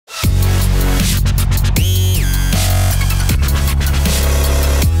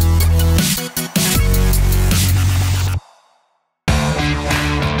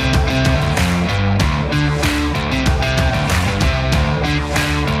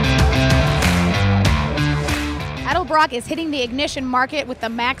Edelbrock is hitting the ignition market with the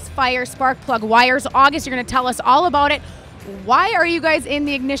MaxFire spark plug wires. August, you're going to tell us all about it. Why are you guys in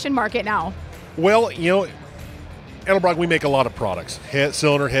the ignition market now? Well, Edelbrock, we make a lot of products.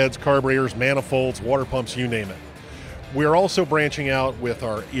 Cylinder heads, carburetors, manifolds, water pumps, you name it. We're also branching out with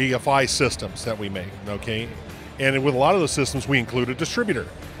our EFI systems that we make, okay? And with a lot of those systems, we include a distributor.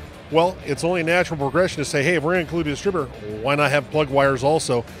 Well, it's only a natural progression to say, hey, if we're going to include a distributor, why not have plug wires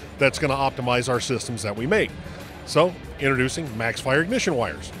also that's going to optimize our systems that we make? So, introducing MaxFire ignition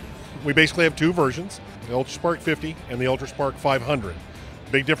wires. We basically have two versions, the UltraSpark 50 and the UltraSpark 500.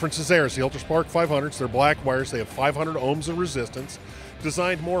 Big differences there is the UltraSpark 500s, they're black wires, they have 500 ohms of resistance,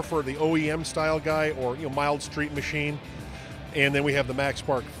 designed more for the OEM style guy or mild street machine. And then we have the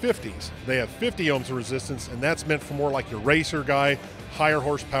MaxSpark 50s. They have 50 ohms of resistance, and that's meant for more like your racer guy, higher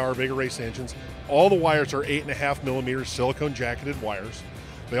horsepower, bigger race engines. All the wires are 8.5 millimeters silicone-jacketed wires.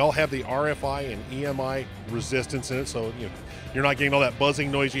 They all have the RFI and EMI resistance in it, so you're not getting all that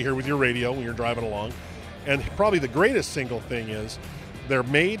buzzing noise you hear with your radio when you're driving along. And probably the greatest single thing is they're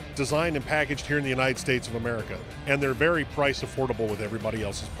made, designed, and packaged here in the United States of America, and they're very price affordable with everybody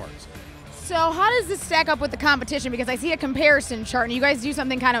else's parts. So how does this stack up with the competition? Because I see a comparison chart, and you guys do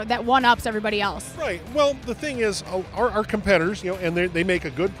something kind of that one-ups everybody else. Right. Well, the thing is, our competitors, and they make a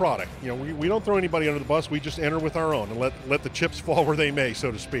good product. We don't throw anybody under the bus. We just enter with our own and let the chips fall where they may, so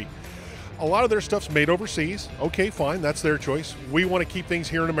to speak. A lot of their stuff's made overseas. Okay, fine, that's their choice. We want to keep things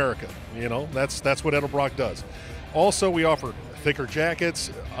here in America. That's what Edelbrock does. Also, we offer thicker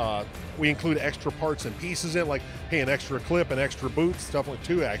jackets. We include extra parts and pieces in, like, hey, an extra clip, an extra boot, stuff like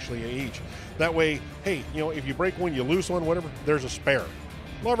two actually each. That way, hey, if you break one, you lose one, whatever, there's a spare.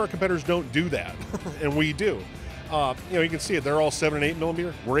 A lot of our competitors don't do that, and we do. You can see it, they're all 7 and 8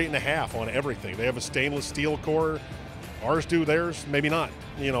 millimeter. We're 8.5 on everything. They have a stainless steel core. Ours do, theirs maybe not.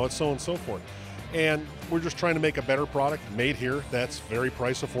 It's so and so forth. And we're just trying to make a better product made here that's very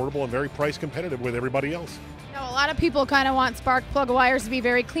price affordable and very price competitive with everybody else. Now, a lot of people kind of want spark plug wires to be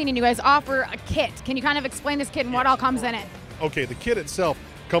very clean, and you guys offer a kit. Can you kind of explain this kit and what all comes in it? Okay, the kit itself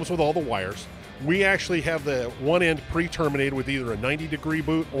comes with all the wires. We actually have the one end pre-terminated with either a 90-degree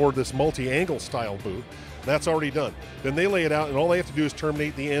boot or this multi-angle style boot. That's already done. Then they lay it out, and all they have to do is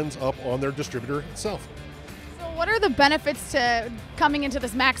terminate the ends up on their distributor itself. So what are the benefits to coming into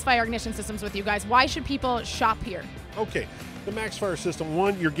this MaxFire ignition systems with you guys? Why should people shop here? Okay. The MaxFire system,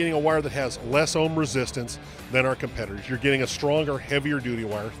 one, you're getting a wire that has less ohm resistance than our competitors. You're getting a stronger, heavier duty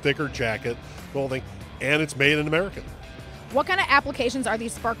wire, thicker jacket, the whole thing, and it's made in America. What kind of applications are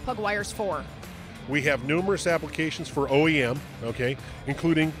these spark plug wires for? We have numerous applications for OEM, okay,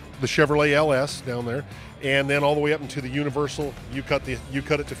 including the Chevrolet LS down there, and then all the way up into the universal, you cut it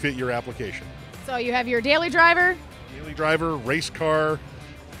to fit your application. So you have your daily driver? Daily driver, race car,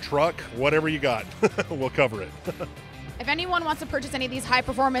 truck, whatever you got, we'll cover it. If anyone wants to purchase any of these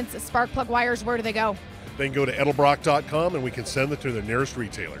high-performance spark plug wires, where do they go? They can go to edelbrock.com and we can send them to their nearest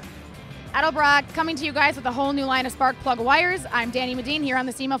retailer. Edelbrock coming to you guys with a whole new line of spark plug wires. I'm Danny Medine here on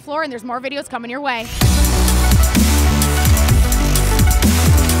the SEMA floor, and there's more videos coming your way.